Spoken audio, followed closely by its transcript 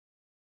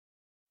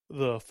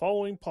The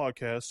following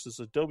podcast is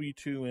a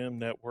W2M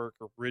Network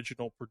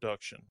original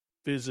production.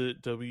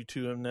 Visit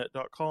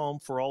W2Mnet.com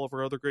for all of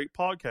our other great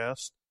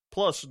podcasts,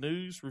 plus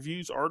news,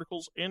 reviews,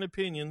 articles, and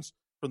opinions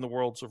from the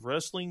worlds of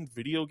wrestling,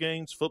 video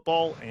games,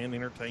 football, and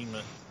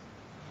entertainment.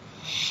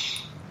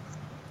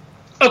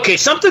 Okay,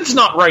 something's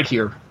not right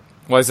here.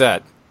 Why's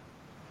that?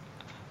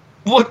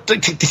 What?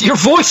 Your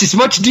voice is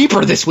much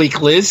deeper this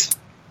week, Liz.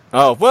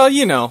 Oh, well,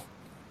 you know.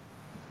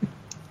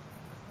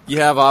 You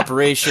have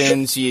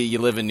operations, you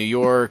live in New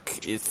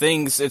York,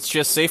 it's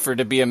just safer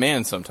to be a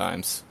man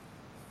sometimes.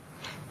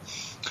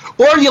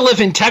 Or you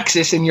live in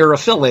Texas and you're a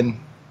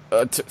fill-in.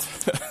 I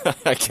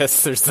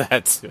guess there's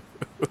that, too.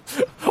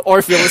 Or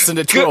if you listened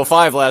to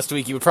 205 last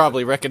week, you would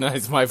probably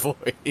recognize my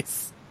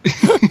voice.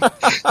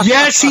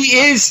 Yes,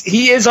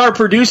 he is our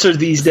producer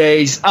these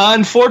days.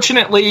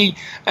 Unfortunately,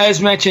 as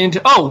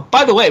mentioned... Oh,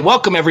 by the way,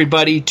 welcome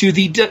everybody to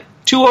the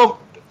 20...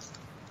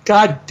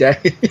 God dang.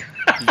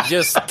 You're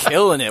just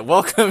killing it.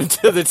 Welcome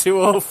to the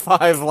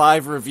 205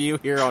 live review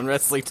here on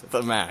Wrestling to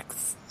the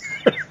Max.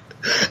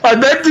 I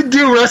meant to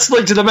do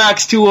Wrestling to the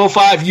Max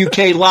 205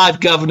 UK live,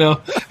 Governor,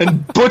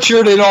 and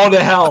butchered it all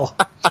to hell.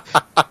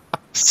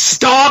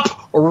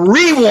 Stop,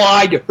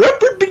 rewind.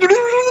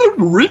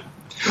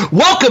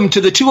 Welcome to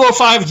the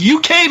 205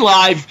 UK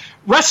live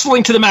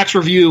Wrestling to the Max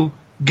review,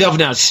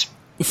 Governors.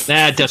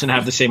 That doesn't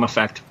have the same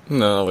effect.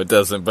 No, it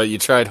doesn't, but you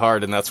tried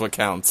hard and that's what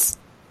counts.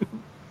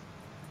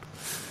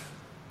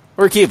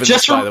 We're keeping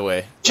this, by the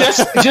way.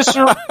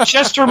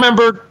 Just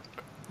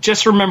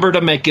remember to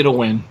make it a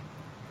win.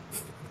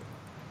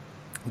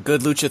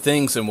 Good lucha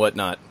things and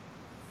whatnot.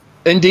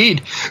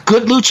 Indeed,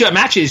 good lucha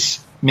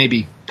matches,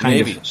 maybe. Kind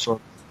of.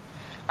 Sort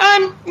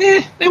of.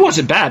 It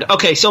wasn't bad.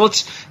 Okay, so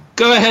let's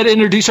go ahead and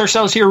introduce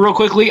ourselves here real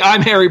quickly.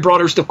 I'm Harry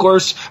Broadhurst, of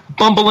course,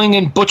 bumbling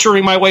and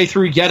butchering my way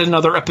through yet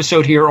another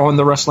episode here on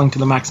the Wrestling to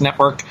the Max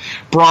Network.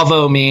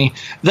 Bravo me.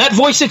 That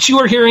voice that you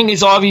are hearing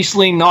is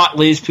obviously not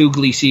Liz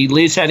Puglisi.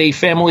 Liz had a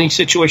family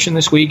situation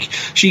this week.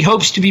 She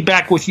hopes to be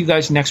back with you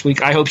guys next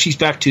week. I hope she's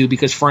back too,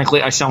 because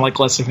frankly, I sound like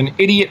less of an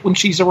idiot when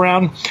she's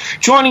around.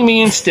 Joining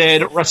me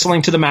instead,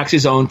 Wrestling to the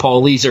Max's own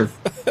Paul Leazar.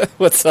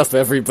 What's up,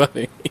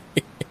 everybody?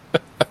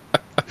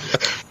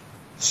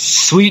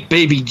 Sweet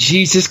baby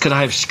Jesus, could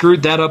I have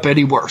screwed that up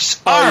any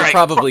worse? Oh, you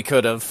probably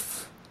could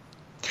have.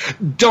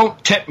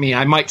 Don't tempt me.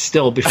 I might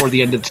still before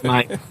the end of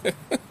tonight. And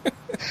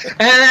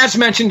as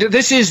mentioned,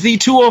 this is the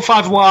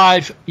 205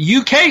 Live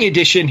UK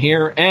edition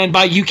here. And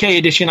by UK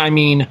edition, I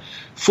mean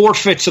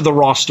 4/5 of the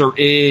roster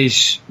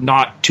is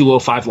not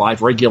 205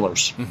 Live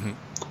regulars. Mm-hmm.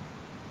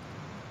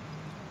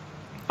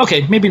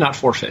 Okay, maybe not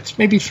 4/5.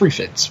 Maybe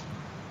 3/5.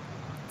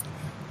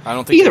 I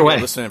don't think either they're way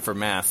listening for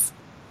math.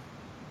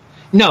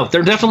 No,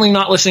 they're definitely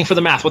not listening for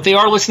the math. What they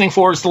are listening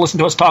for is to listen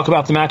to us talk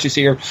about the matches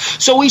here.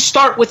 So we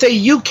start with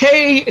a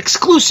UK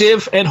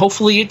exclusive, and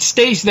hopefully it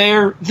stays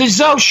there, The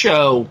Zoe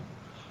Show.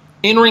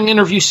 In-ring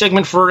interview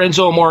segment for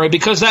Enzo Amore,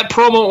 because that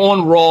promo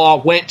on Raw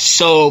went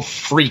so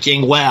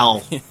freaking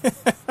well.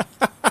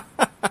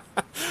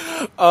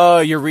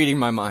 You're reading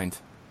my mind.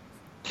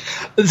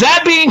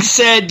 That being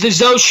said, the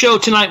Zoe Show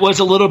tonight was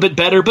a little bit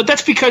better, but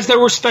that's because there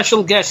were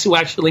special guests who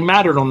actually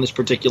mattered on this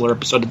particular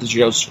episode of the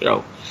Zoe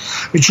Show.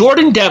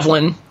 Jordan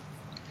Devlin,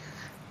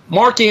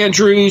 Mark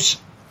Andrews,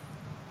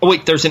 oh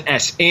wait, there's an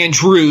S,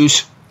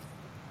 Andrews,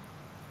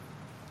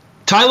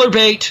 Tyler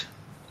Bate,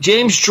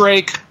 James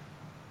Drake,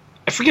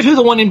 I forget who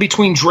the one in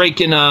between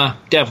Drake and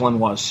Devlin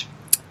was.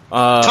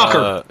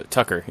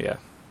 Tucker, yeah.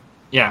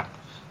 Yeah.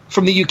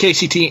 From the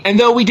UKCT. And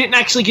though we didn't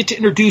actually get to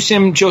introduce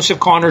him,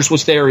 Joseph Connors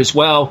was there as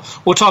well.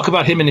 We'll talk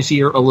about him and his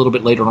ear a little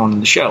bit later on in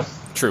the show.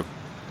 True.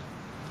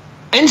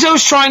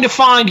 Enzo's trying to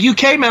find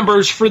UK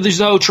members for the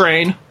Zoe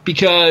train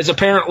because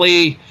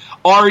apparently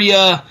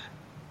Arya,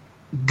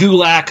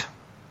 Gulak,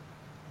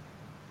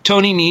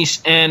 Tony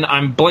Nese, and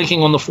I'm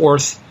blanking on the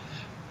fourth,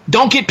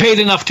 don't get paid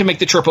enough to make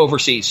the trip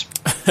overseas.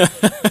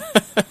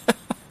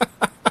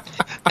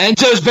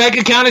 Enzo's bank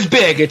account is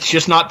big. It's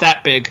just not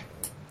that big.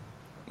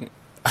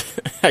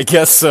 I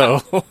guess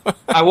so.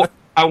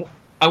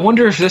 I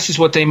wonder if this is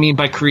what they mean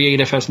by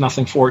creative has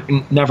nothing for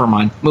it. Never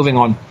mind. Moving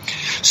on.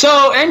 So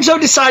Enzo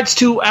decides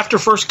to, after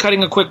first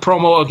cutting a quick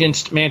promo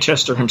against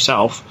Manchester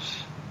himself,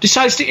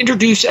 decides to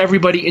introduce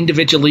everybody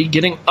individually,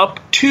 getting up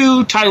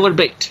to Tyler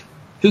Bate,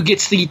 who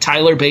gets the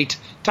Tyler Bate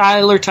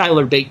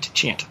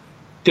chant.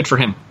 Good for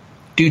him.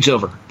 Dude's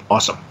over.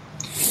 Awesome.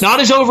 Not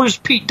as over as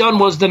Pete Dunne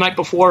was the night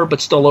before, but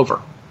still over.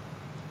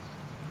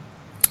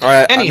 All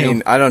right, I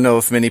mean, I don't know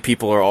if many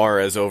people are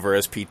as over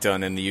as Pete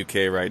Dunne in the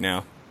UK right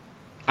now.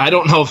 I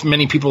don't know if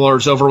many people are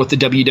as over with the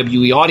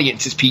WWE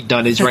audience as Pete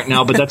Dunne is right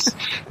now, but that's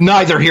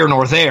neither here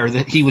nor there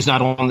that he was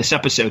not on this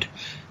episode,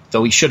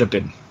 though he should have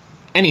been.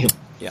 Anywho.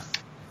 Yeah.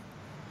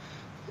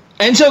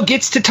 Enzo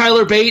gets to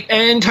Tyler Bate,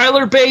 and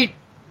Tyler Bate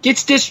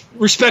gets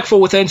disrespectful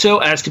with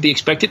Enzo, as to be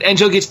expected.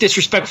 Enzo gets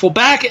disrespectful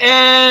back,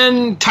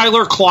 and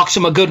Tyler clocks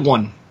him a good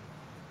one.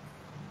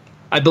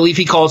 I believe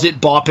he calls it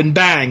bop and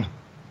bang.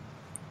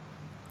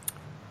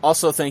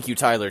 Also, thank you,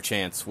 Tyler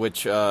Chance,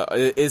 which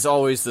is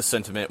always the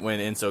sentiment when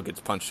Enzo gets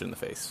punched in the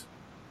face.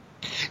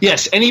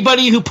 Yes,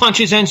 anybody who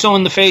punches Enzo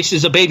in the face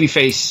is a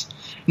babyface,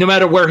 no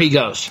matter where he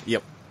goes.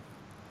 Yep.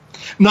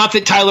 Not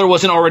that Tyler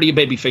wasn't already a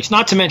babyface.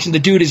 Not to mention the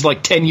dude is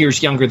like 10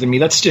 years younger than me.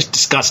 That's just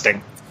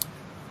disgusting.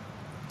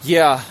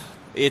 Yeah,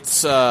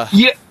 it's Yeah.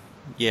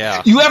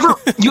 yeah. You ever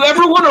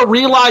want to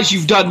realize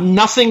you've done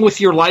nothing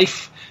with your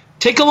life?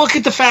 Take a look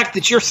at the fact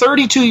that you're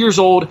 32 years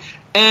old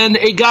and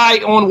a guy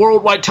on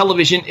worldwide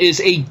television is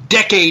a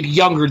decade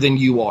younger than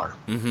you are.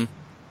 Mm-hmm.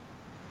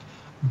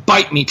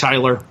 Bite me,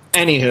 Tyler.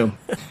 Anywho.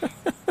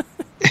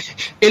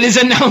 It is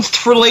announced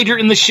for later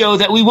in the show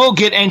that we will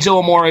get Enzo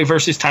Amore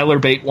versus Tyler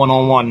Bate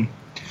one-on-one.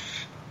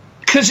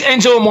 Because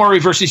Enzo Amore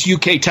versus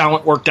UK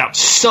talent worked out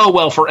so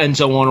well for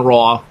Enzo on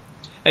Raw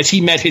as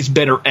he met his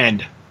bitter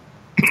end.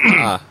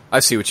 I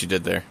see what you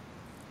did there.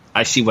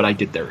 I see what I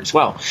did there as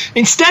well.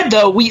 Instead,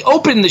 though, we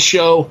open the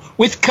show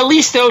with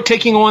Kalisto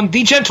taking on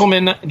the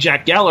gentleman,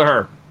 Jack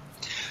Gallagher.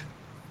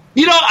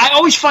 You know, I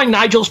always find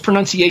Nigel's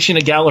pronunciation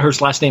of Gallagher's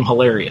last name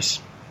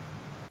hilarious.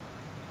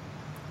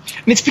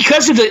 And it's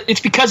because of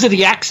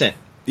the accent.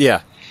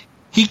 Yeah.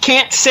 He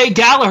can't say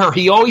Gallagher.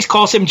 He always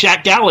calls him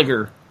Jack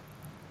Gallagher.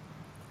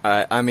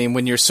 I mean,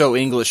 when you're so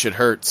English, it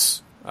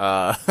hurts.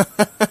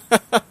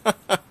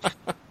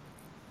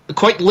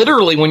 Quite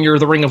literally when you're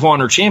the Ring of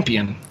Honor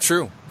champion.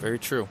 True. Very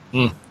true.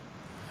 Mm.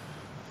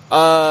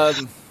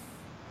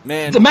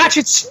 Man.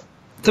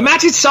 The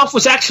match itself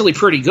was actually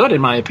pretty good,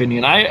 in my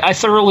opinion. I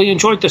thoroughly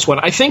enjoyed this one.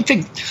 I think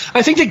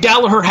that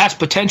Gallagher has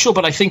potential,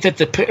 but I think that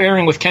the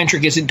pairing with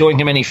Kendrick isn't doing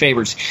him any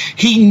favors.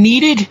 He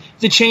needed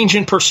the change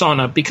in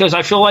persona because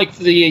I feel like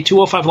the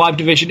 205 Live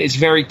division is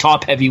very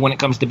top-heavy when it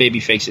comes to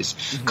baby faces.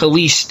 Mm-hmm.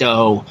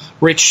 Kalisto,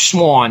 Rich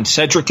Swann,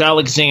 Cedric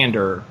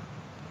Alexander,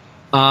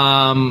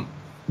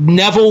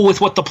 Neville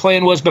with what the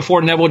plan was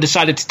before Neville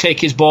decided to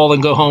take his ball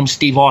and go home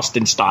Steve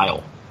Austin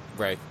style.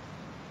 Right.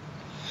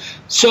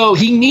 So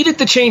he needed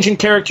the change in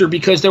character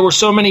because there were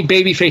so many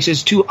baby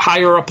faces too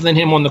higher up than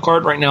him on the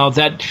card right now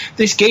that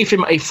this gave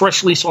him a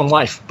fresh lease on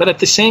life. But at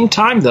the same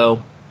time,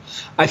 though,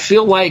 I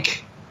feel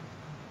like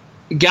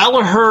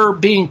Gallagher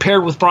being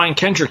paired with Brian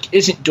Kendrick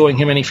isn't doing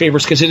him any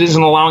favors because it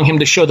isn't allowing him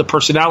to show the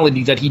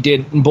personality that he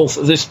did in both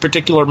this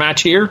particular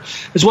match here,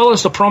 as well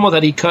as the promo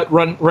that he cut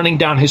running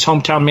down his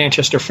hometown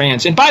Manchester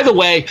fans. And by the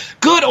way,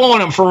 good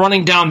on him for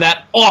running down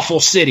that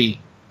awful city.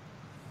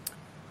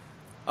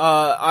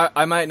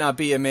 I might not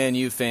be a Man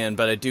U fan,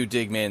 but I do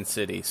dig Man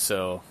City,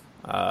 so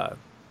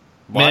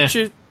watch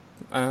it.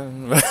 I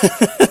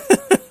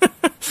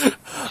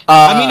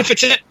mean,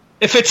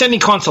 if it's any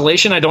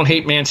consolation, I don't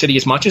hate Man City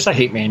as much as I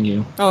hate Man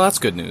U. Oh, that's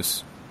good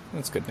news.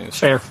 That's good news.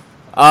 Fair.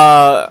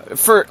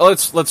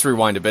 Let's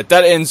rewind a bit.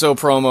 That Enzo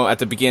promo at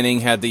the beginning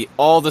had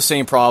all the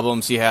same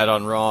problems he had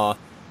on Raw,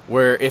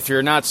 where if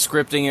you're not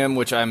scripting him,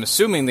 which I'm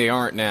assuming they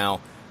aren't now,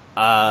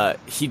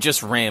 he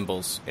just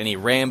rambles, and he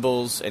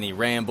rambles, and he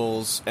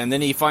rambles, and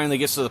then he finally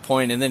gets to the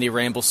point, and then he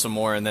rambles some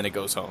more, and then it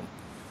goes home.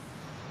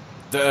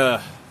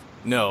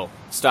 No.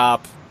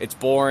 Stop. It's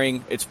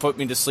boring. It's put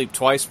me to sleep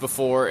twice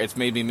before. It's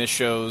made me miss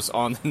shows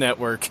on the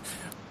network.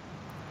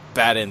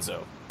 Bad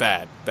Enzo.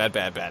 Bad.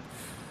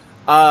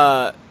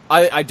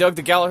 I dug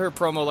the Gallagher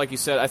promo, like you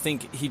said. I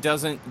think he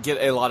doesn't get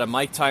a lot of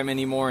mic time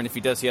anymore, and if he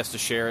does, he has to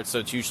share it, so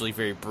it's usually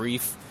very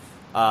brief.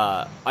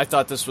 I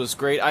thought this was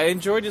great. I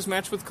enjoyed his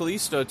match with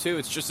Kalisto, too.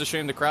 It's just a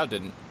shame the crowd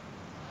didn't.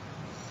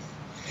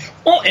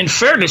 Well, in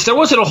fairness, there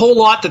wasn't a whole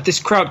lot that this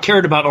crowd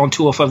cared about on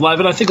 205 Live,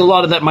 and I think a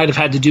lot of that might have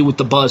had to do with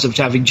the buzz of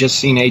having just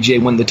seen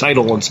AJ win the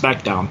title on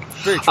SmackDown.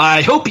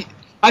 I hope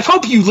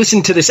you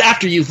listened to this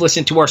after you've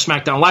listened to our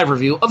SmackDown Live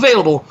review,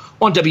 available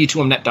on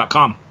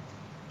W2Mnet.com.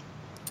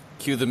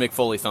 Cue the Mick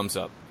Foley thumbs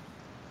up.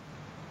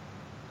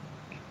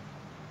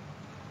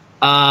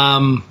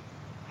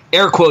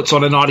 Air quotes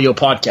on an audio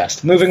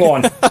podcast. Moving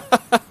on.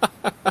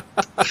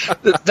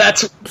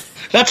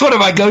 That's one of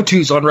my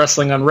go-tos on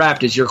Wrestling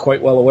Unwrapped, as you're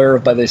quite well aware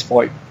of by this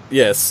point.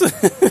 Yes.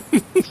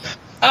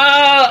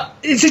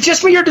 Is it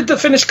just me, or did the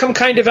finish come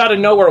kind of out of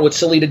nowhere with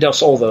Salida Del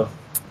Sol, though?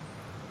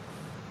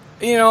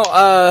 You know,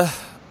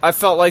 I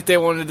felt like they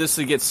wanted this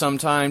to get some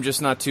time,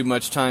 just not too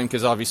much time,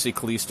 because obviously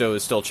Kalisto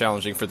is still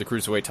challenging for the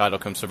Cruiserweight title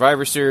come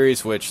Survivor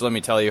Series, which, let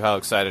me tell you how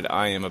excited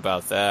I am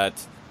about that.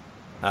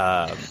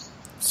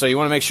 So you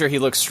want to make sure he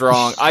looks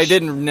strong. I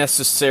didn't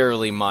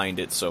necessarily mind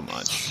it so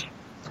much.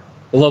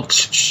 Looks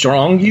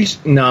strong?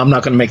 No, I'm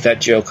not going to make that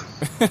joke.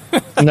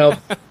 Nope,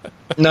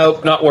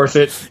 not worth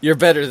it. You're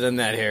better than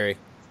that, Harry.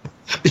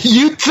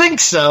 You think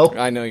so?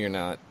 I know you're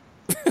not.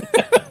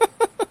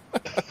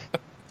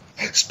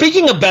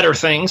 Speaking of better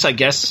things, I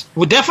guess,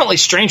 well, definitely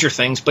Stranger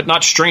Things, but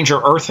not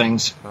Stranger-er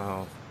things.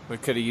 Oh, we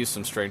could have used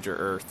some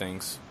Stranger-er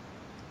things.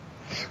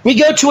 We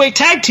go to a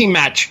tag team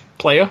match,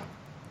 playa.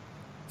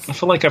 I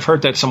feel like I've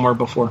heard that somewhere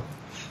before.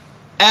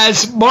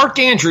 As Mark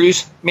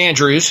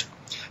Mandrews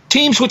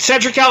teams with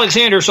Cedric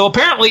Alexander, so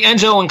apparently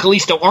Enzo and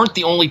Kalisto aren't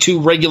the only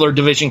two regular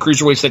division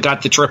cruiserweights that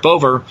got the trip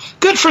over.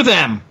 Good for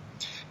them.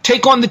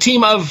 Take on the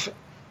team of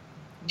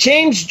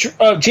James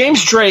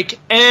Drake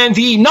and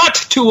the not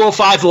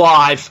 205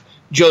 Live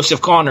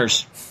Joseph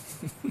Connors.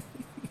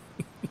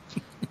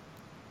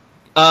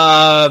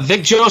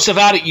 Vic Joseph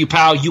out at you,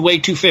 pal. You weigh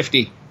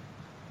 250.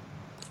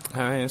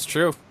 It's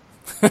true.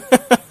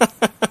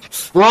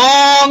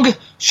 Wrong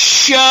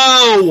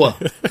show.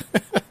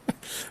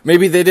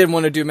 Maybe they didn't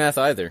want to do math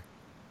either.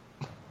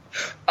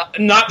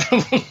 Not.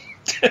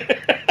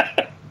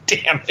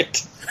 Damn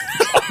it.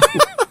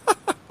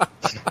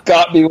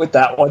 Got me with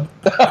that one.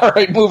 All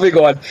right, moving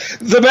on.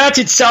 The match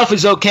itself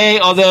is okay,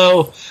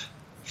 although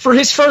for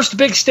his first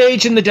big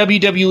stage in the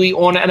WWE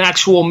on an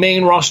actual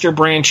main roster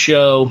brand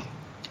show,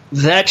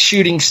 that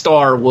shooting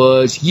star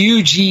was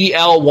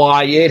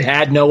UGLY. It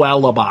had no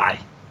alibi.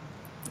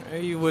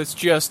 He was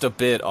just a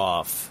bit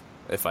off,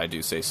 if I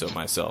do say so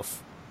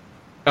myself.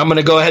 I'm going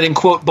to go ahead and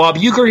quote Bob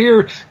Uecker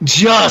here,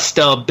 just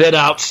a bit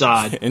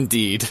outside.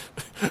 Indeed.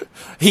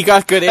 He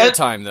got good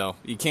airtime, though.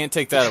 You can't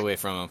take that away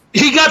from him.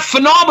 He got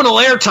phenomenal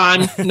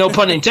airtime, no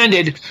pun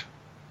intended.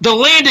 The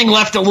landing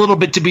left a little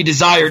bit to be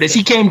desired as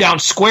he came down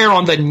square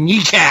on the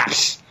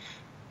kneecaps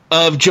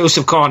of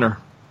Joseph Connor.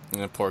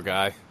 Poor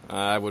guy.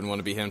 I wouldn't want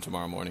to be him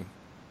tomorrow morning.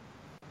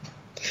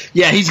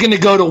 Yeah, he's going to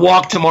go to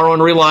walk tomorrow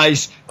and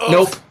realize,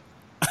 nope,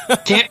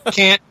 can't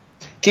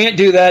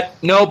do that.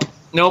 Nope.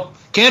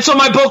 Cancel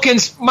my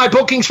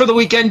bookings for the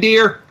weekend,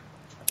 dear.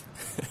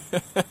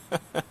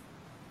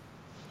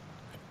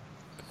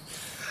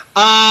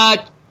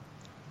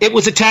 It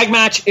was a tag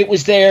match. It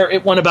was there.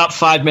 It went about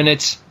 5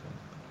 minutes.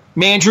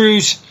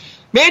 Mandrews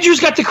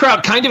got the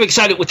crowd kind of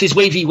excited with his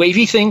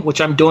wavy thing,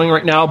 which I'm doing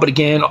right now, but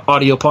again,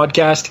 audio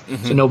podcast,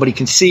 so nobody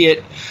can see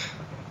it.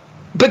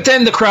 But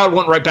then the crowd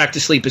went right back to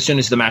sleep as soon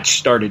as the match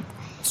started.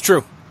 It's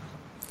true.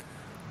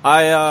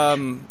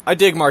 I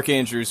dig Mark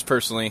Andrews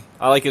personally.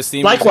 I like his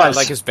theme. Likewise. I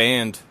like his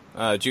band.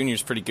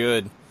 Junior's pretty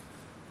good.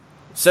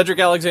 Cedric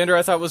Alexander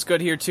I thought was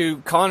good here too.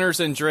 Connors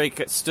and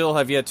Drake still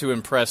have yet to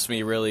impress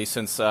me really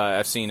since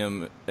I've seen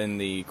him in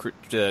the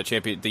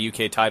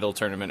UK title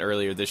tournament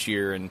earlier this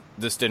year, and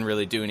this didn't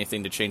really do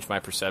anything to change my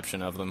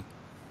perception of them.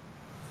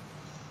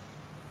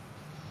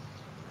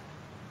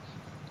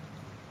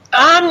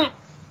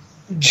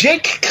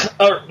 Drake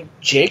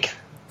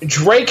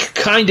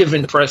kind of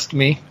impressed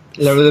me.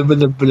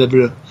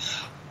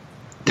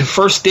 The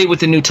first date with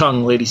the new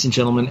tongue, ladies and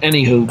gentlemen.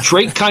 Anywho,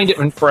 Drake kind of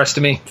impressed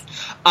me.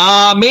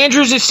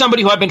 Mandrews is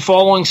somebody who I've been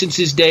following since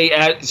his day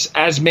as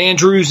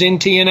Mandrews in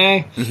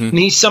TNA. And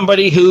he's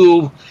somebody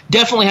who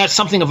definitely has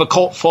something of a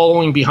cult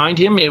following behind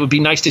him. It would be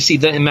nice to see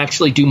them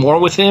actually do more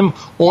with him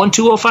on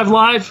 205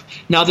 Live.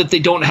 Now that they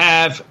don't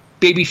have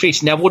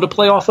babyface Neville to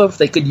play off of,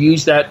 they could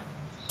use that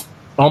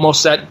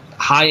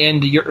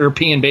high-end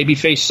European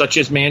babyface such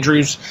as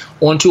Mandrews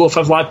on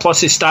 205 Live,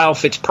 plus his style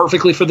fits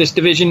perfectly for this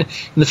division,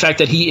 and the fact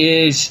that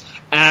he is,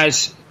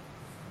 as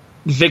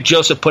Vic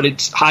Joseph put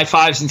it, high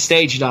fives and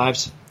stage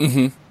dives.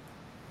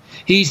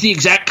 He's the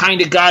exact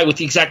kind of guy with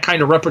the exact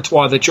kind of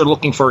repertoire that you're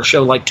looking for a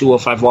show like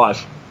 205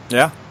 Live.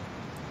 Yeah.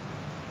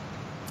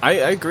 I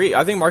agree.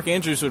 I think Mark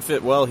Andrews would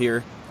fit well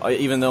here,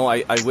 even though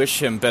I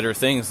wish him better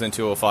things than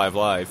 205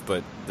 Live,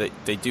 but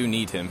they do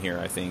need him here,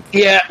 I think.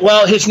 Yeah,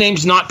 well, his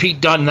name's not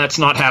Pete Dunne. That's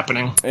not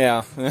happening.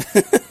 Yeah.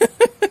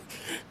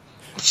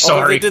 Sorry.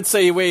 Although they did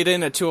say he weighed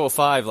in at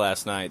 205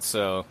 last night,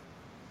 so...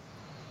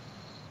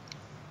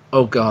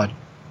 Oh, God.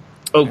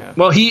 Oh, yeah.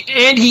 Well, he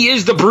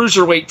is the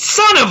bruiserweight.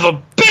 Son of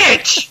a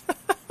bitch!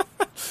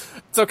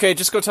 It's okay.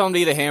 Just go tell him to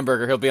eat a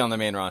hamburger. He'll be on the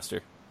main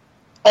roster.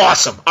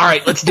 Awesome. All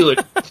right, let's do it.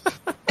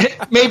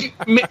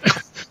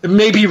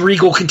 Maybe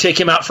Regal can take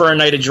him out for a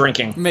night of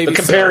drinking. Maybe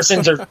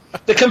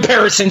the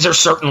comparisons are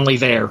certainly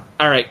there.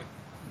 All right.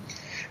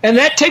 And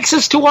that takes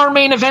us to our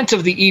main event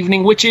of the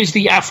evening, which is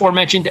the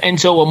aforementioned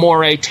Enzo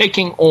Amore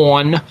taking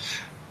on...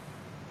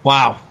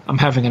 Wow, I'm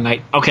having a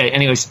night. Okay,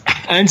 anyways.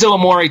 Enzo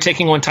Amore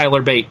taking on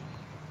Tyler Bate.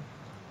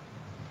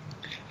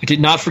 I did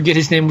not forget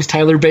his name was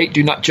Tyler Bate.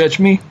 Do not judge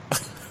me.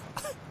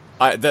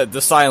 The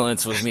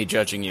silence was me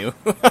judging you.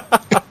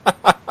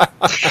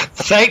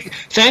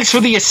 Thanks for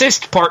the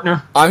assist,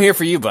 partner. I'm here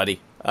for you, buddy.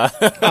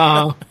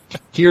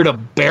 Here to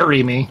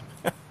bury me.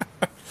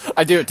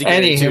 I do it to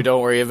get you too,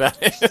 don't worry about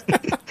it.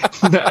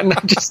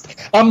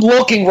 I'm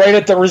looking right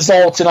at the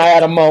results and I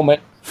had a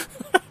moment.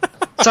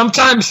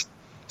 Sometimes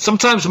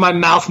my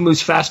mouth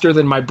moves faster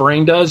than my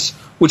brain does,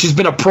 which has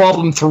been a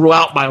problem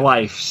throughout my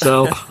life.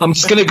 So I'm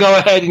just going to go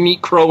ahead and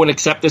eat crow and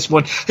accept this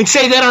one. And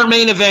say that our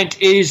main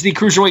event is the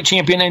Cruiserweight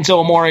Champion Enzo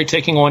Amore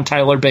taking on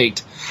Tyler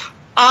Bate.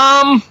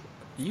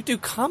 You do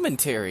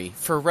commentary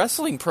for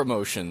wrestling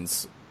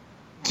promotions.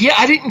 Yeah,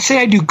 I didn't say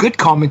I do good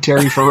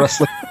commentary for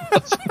wrestling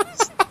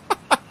promotions.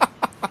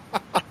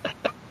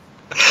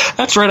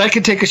 That's right, I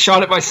can take a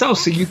shot at myself,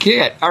 so you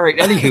can't. All right,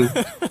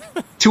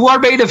 anywho. To our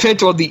main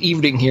event on the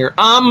evening here.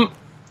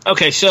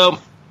 Okay, so,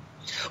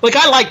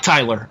 I like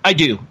Tyler. I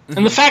do.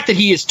 And the fact that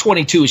he is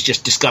 22 is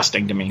just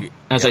disgusting to me,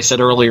 as I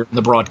said earlier in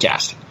the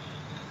broadcast.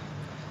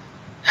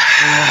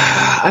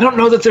 I don't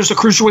know that there's a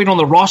cruiserweight on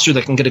the roster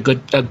that can get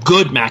a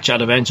good match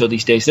out of Enzo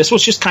these days. This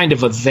was just kind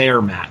of a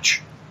there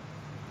match.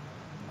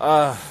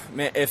 Man,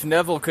 if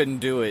Neville couldn't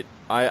do it,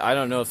 I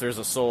don't know if there's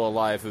a soul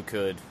alive who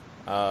could.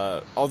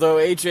 Although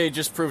AJ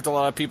just proved a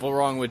lot of people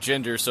wrong with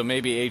gender, so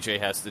maybe AJ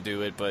has to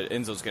do it, but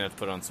Enzo's going to have to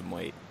put on some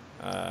weight.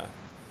 I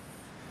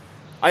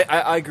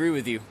agree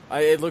with you.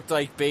 It looked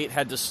like Bate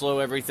had to slow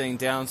everything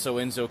down so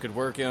Enzo could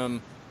work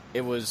him.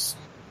 It was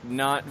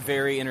not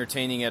very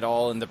entertaining at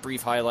all, and the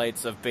brief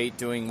highlights of Bate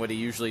doing what he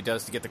usually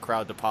does to get the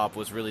crowd to pop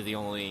was really the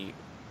only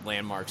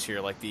landmarks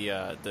here, like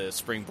the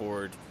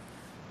springboard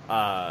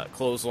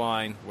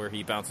clothesline where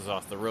he bounces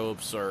off the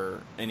ropes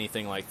or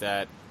anything like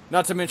that.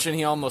 Not to mention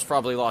he almost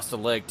probably lost a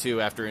leg, too,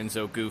 after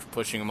Enzo goofed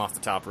pushing him off the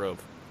top rope.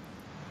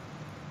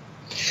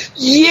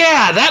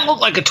 Yeah, that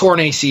looked like a torn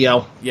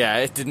ACL. Yeah,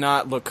 it did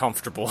not look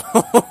comfortable.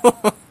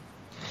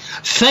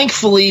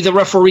 Thankfully, the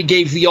referee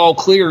gave the all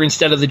clear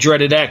instead of the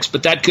dreaded X,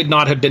 but that could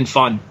not have been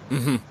fun.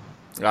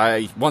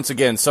 Mm-hmm. Once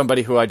again,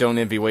 somebody who I don't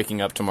envy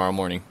waking up tomorrow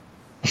morning.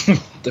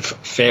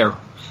 Fair.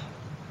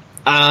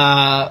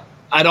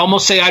 I'd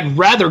almost say I'd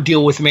rather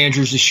deal with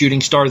Mandrews, the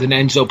shooting star, than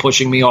Enzo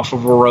pushing me off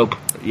of a rope.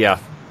 Yeah.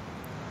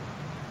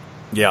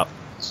 Yeah.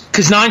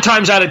 Because 9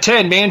 times out of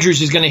 10,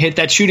 Mandrews is going to hit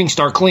that shooting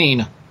star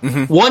clean.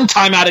 Mm-hmm. 1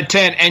 time out of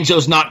 10,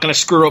 Enzo's not going to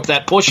screw up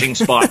that pushing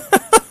spot.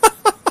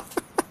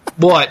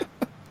 What?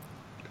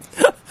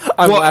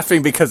 I'm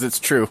laughing because it's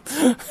true.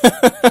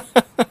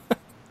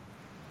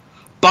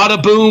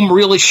 Bada boom,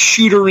 realest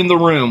shooter in the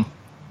room.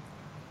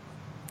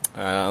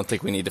 I don't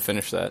think we need to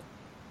finish that.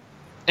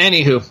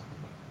 Anywho.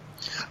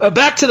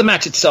 Back to the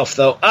match itself,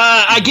 though.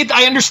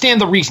 I understand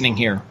the reasoning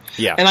here.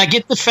 Yeah. And I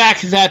get the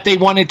fact that they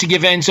wanted to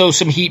give Enzo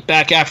some heat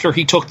back after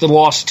he took the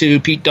loss to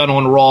Pete Dunne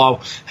on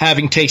Raw,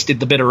 having tasted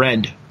the bitter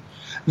end.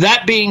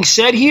 That being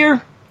said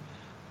here,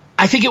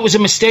 I think it was a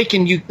mistake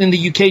in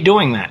the UK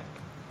doing that.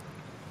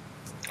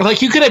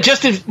 Like, you could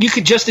just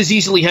as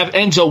easily have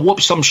Enzo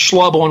whoop some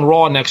schlub on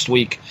Raw next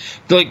week,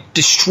 like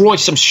destroy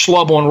some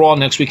schlub on Raw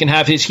next week, and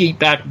have his heat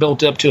back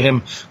built up to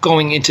him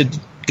going into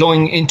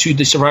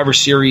the Survivor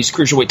Series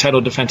Cruiserweight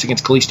title defense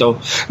against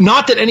Kalisto.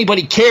 Not that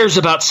anybody cares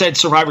about said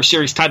Survivor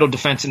Series title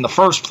defense in the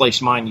first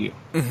place, mind you.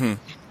 Mm-hmm.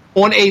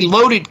 On a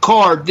loaded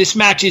card, this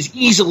match is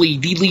easily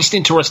the least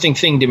interesting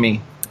thing to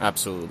me.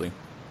 Absolutely.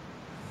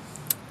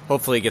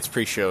 Hopefully it gets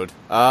pre-showed.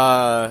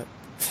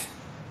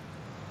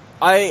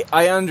 I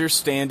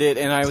understand it,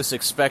 and I was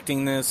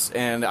expecting this,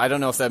 and I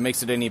don't know if that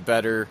makes it any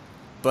better,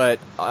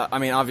 but, I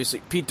mean,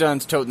 obviously, Pete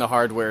Dunne's toting the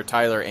hardware,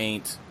 Tyler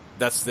ain't.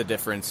 That's the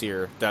difference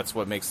here. That's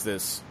what makes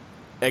this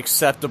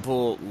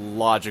acceptable,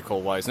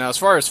 logical-wise. Now, as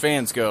far as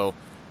fans go,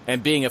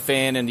 and being a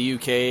fan in the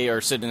UK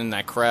or sitting in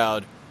that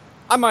crowd,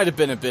 I might have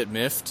been a bit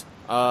miffed,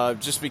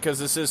 just because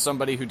this is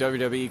somebody who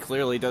WWE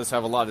clearly does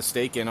have a lot of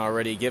stake in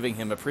already, giving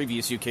him a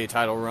previous UK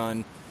title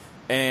run,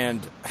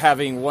 and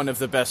having one of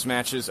the best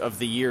matches of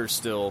the year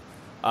still,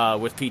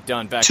 with Pete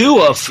Dunne back. Two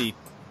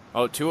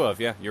of,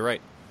 yeah, you're right.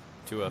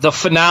 The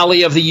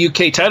finale of the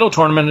UK title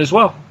tournament as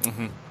well.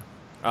 Mm-hmm.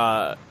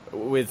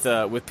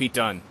 With Pete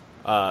Dunne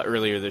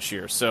earlier this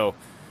year. So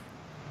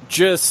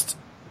just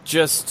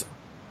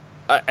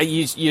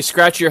you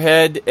scratch your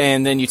head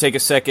and then you take a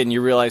second and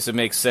you realize it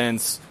makes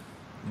sense,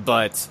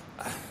 but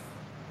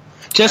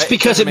just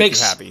because it makes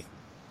you happy.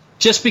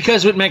 Just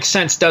because it makes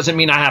sense doesn't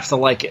mean I have to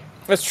like it.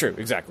 That's true,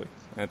 exactly.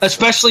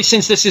 Especially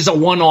since this is a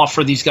one-off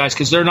for these guys,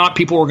 because they're not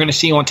people we're going to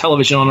see on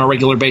television on a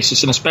regular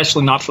basis, and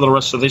especially not for the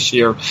rest of this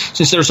year,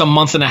 since there's a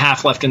month and a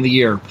half left in the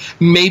year.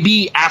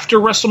 Maybe after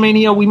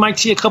WrestleMania, we might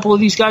see a couple of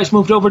these guys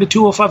moved over to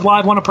 205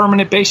 Live on a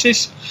permanent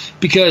basis,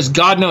 because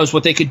God knows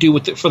what they could do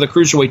for the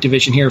Cruiserweight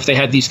division here if they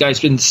had these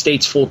guys in the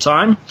States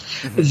full-time.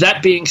 Mm-hmm.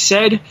 That being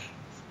said,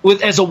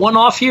 as a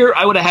one-off here,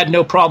 I would have had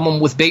no problem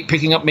with Bate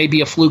picking up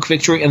maybe a fluke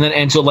victory and then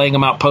Enzo laying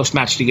him out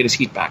post-match to get his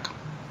heat back.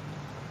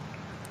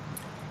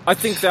 I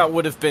think that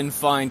would have been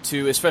fine,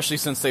 too, especially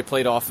since they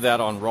played off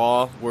that on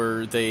Raw,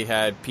 where they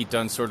had Pete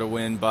Dunne sort of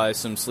win by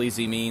some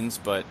sleazy means,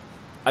 but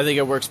I think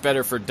it works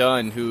better for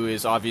Dunne, who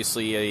is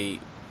obviously a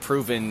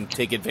proven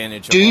take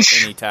advantage of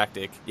any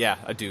tactic. Yeah,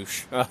 a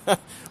douche.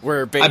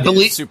 Where Bate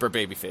is super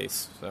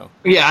babyface. So.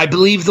 Yeah, I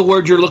believe the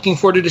word you're looking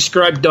for to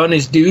describe Dunne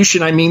is douche,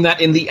 and I mean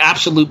that in the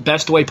absolute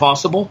best way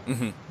possible.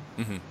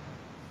 Mm-hmm. Mm-hmm.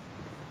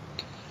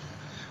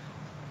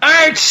 All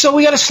right, so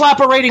we got to slap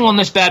a rating on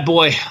this bad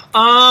boy.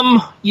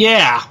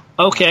 Yeah,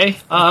 okay.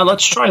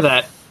 Let's try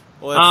that.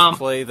 Let's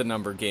play the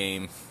number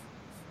game.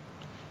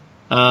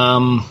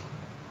 I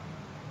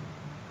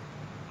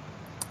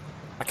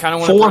kind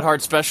of want to put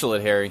hard special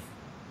at Harry.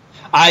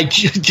 I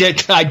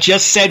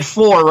just said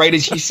 4 right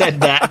as you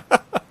said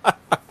that.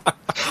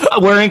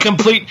 We're in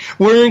complete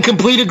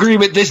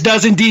agreement. This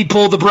does indeed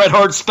pull the Bret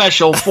Hart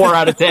special 4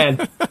 out of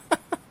 10.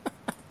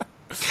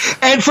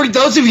 And for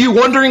those of you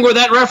wondering where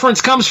that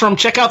reference comes from,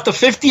 check out the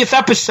 50th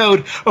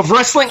episode of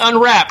Wrestling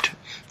Unwrapped,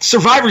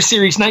 Survivor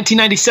Series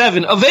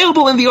 1997,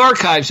 available in the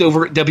archives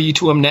over at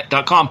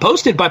W2Mnet.com,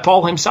 posted by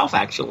Paul himself,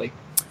 actually.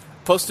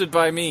 Posted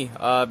by me,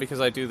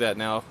 because I do that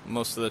now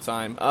most of the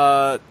time.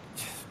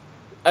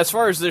 As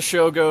far as this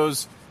show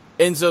goes,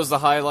 Enzo's the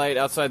highlight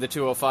outside the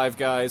 205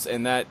 guys,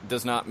 and that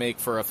does not make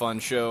for a fun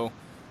show.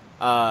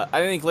 I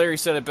think Larry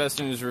said it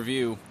best in his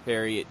review,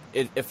 Harry.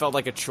 It felt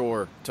like a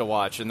chore to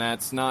watch, and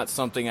that's not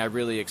something I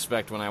really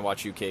expect when I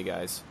watch UK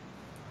guys.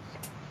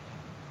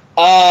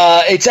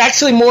 It's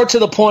actually more to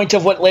the point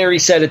of what Larry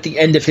said at the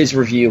end of his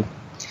review.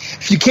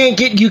 If you can't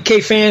get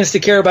UK fans to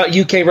care about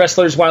UK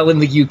wrestlers while in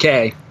the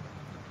UK.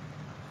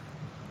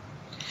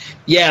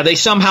 Yeah, they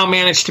somehow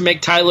managed to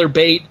make Tyler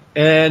Bate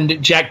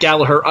and Jack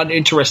Gallagher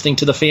uninteresting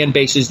to the fan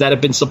bases that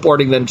have been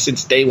supporting them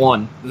since day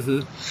one.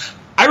 Mm-hmm.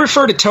 I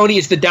refer to Tony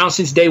as the down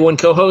since day one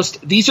co-host.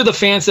 These are the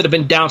fans that have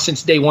been down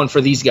since day one for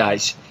these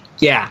guys.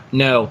 Yeah,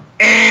 no.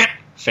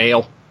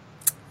 Fail.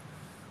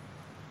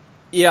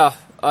 Yeah,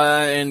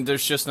 and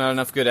there's just not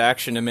enough good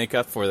action to make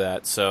up for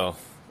that, so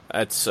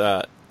that's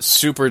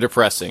super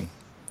depressing.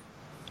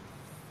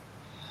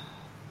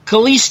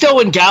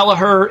 Kalisto and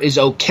Gallagher is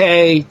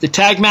okay. The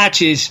tag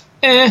match is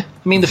I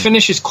mean, the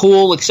finish is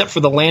cool, except for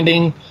the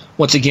landing.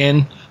 Once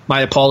again,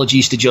 my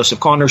apologies to Joseph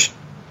Connors.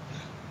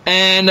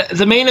 And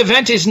the main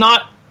event is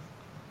not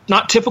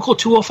typical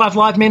 205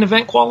 Live main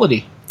event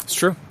quality. It's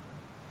true.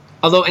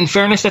 Although, in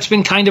fairness, that's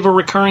been kind of a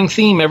recurring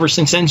theme ever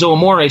since Enzo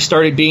Amore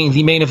started being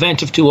the main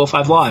event of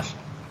 205 Live.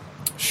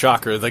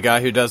 Shocker, the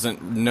guy who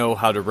doesn't know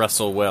how to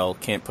wrestle well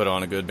can't put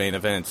on a good main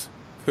event.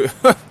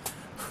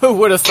 Who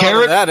would have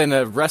thought of that in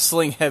a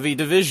wrestling-heavy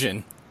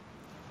division?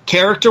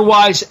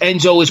 Character-wise,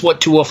 Enzo is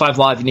what 205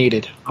 Live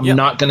needed. I'm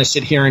not going to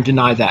sit here and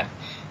deny that.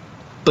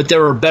 But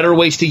there are better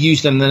ways to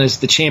use them than as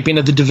the champion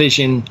of the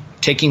division,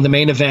 taking the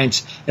main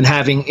event and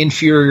having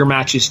inferior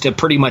matches to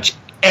pretty much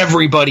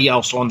everybody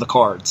else on the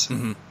cards.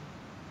 Mm-hmm.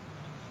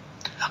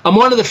 I'm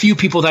one of the few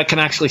people that can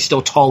actually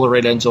still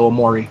tolerate Enzo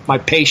Amore. My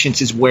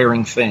patience is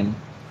wearing thin.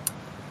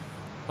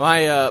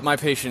 My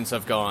patience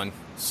have gone,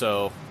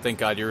 so thank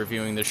God you're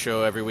reviewing this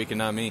show every week and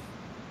not me.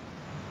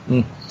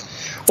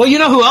 Well, you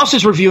know who else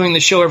is reviewing the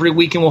show every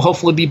week and will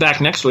hopefully be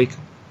back next week?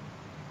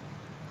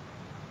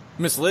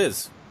 Miss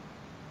Liz.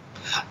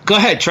 Go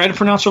ahead, try to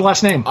pronounce her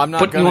last name. I'm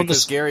not going to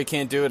because Gary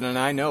can't do it, and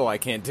I know I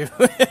can't do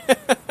it.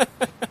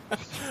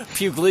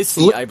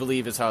 Puglisi, I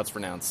believe, is how it's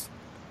pronounced.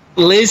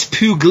 Liz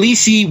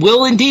Puglisi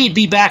will indeed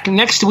be back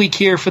next week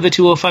here for the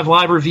 205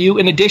 Live review.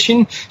 In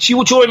addition, she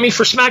will join me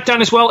for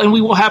SmackDown as well, and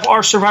we will have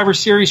our Survivor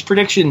Series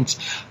predictions.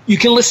 You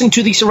can listen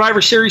to the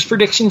Survivor Series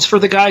predictions for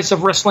the guys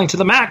of Wrestling to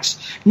the Max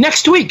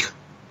next week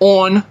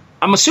on,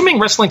 I'm assuming,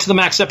 Wrestling to the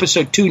Max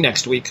episode 2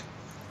 next week.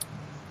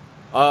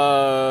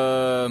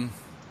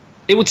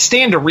 It would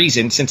stand to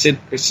reason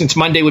since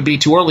Monday would be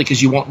too early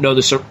because you won't know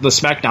the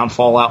SmackDown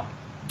fallout.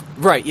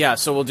 Right, yeah,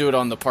 so we'll do it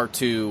on the part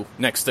 2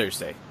 next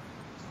Thursday.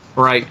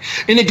 Right.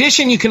 In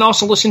addition, you can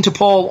also listen to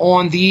Paul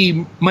on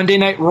the Monday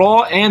Night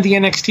Raw and the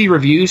NXT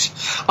reviews.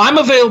 I'm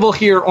available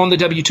here on the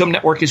W2M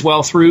Network as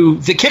well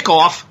through The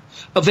Kickoff,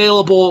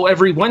 available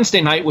every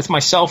Wednesday night with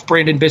myself,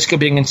 Brandon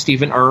Biskobing, and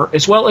Stephen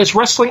as well as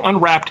Wrestling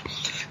Unwrapped.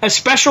 As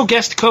special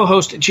guest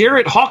co-host,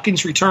 Jarrett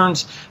Hawkins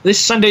returns this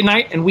Sunday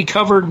night, and we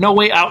covered No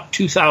Way Out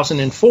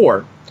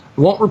 2004.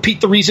 I won't repeat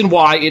the reason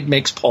why it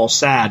makes Paul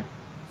sad.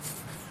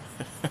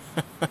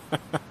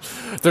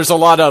 There's a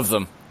lot of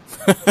them.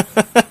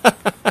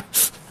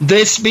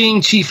 This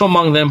being chief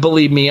among them,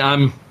 believe me,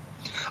 I'm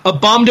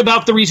bummed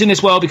about the reason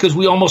as well because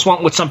we almost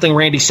went with something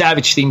Randy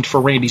Savage themed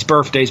for Randy's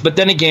birthdays, but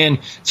then again,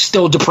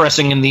 still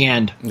depressing in the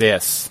end.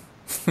 Yes.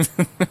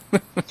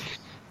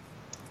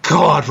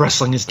 God,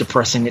 wrestling is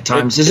depressing at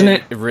times, isn't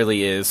it? It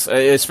really is,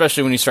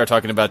 especially when you start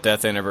talking about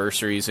death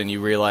anniversaries and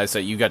you realize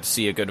that you got to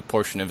see a good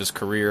portion of his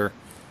career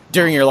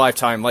during your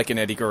lifetime, like in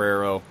Eddie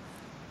Guerrero.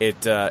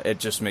 It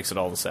just makes it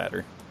all the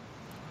sadder.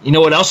 You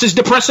know what else is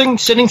depressing?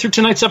 Sitting through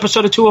tonight's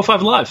episode of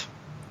 205 Live.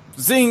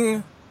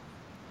 Zing!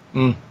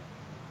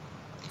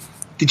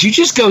 Did you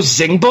just go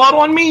zingbot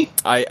on me?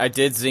 I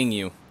did zing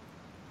you.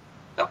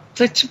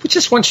 We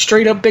just went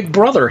straight up Big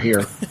Brother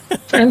here.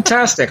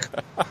 Fantastic.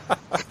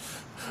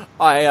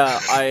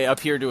 I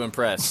appear to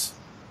impress.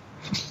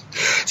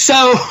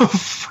 So,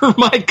 for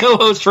my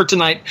co-host for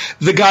tonight,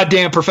 the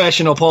goddamn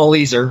professional Paul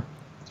Leazar,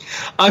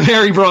 I'm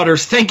Harry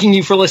Broadhurst, thanking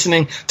you for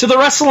listening to the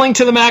Wrestling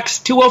to the Max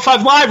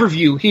 205 Live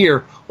review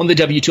here on the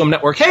W2M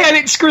Network. Hey, I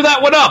didn't screw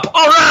that one up.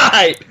 All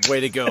right.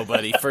 Way to go,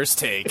 buddy. First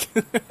take.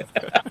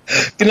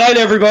 Good night,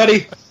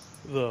 everybody.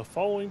 The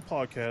following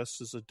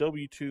podcast is a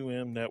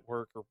W2M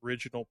Network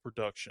original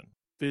production.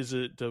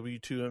 Visit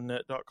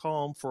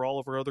W2Mnet.com for all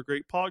of our other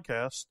great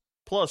podcasts,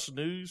 plus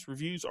news,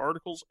 reviews,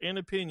 articles, and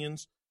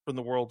opinions from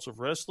the worlds of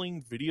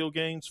wrestling, video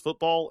games,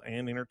 football,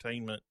 and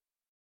entertainment.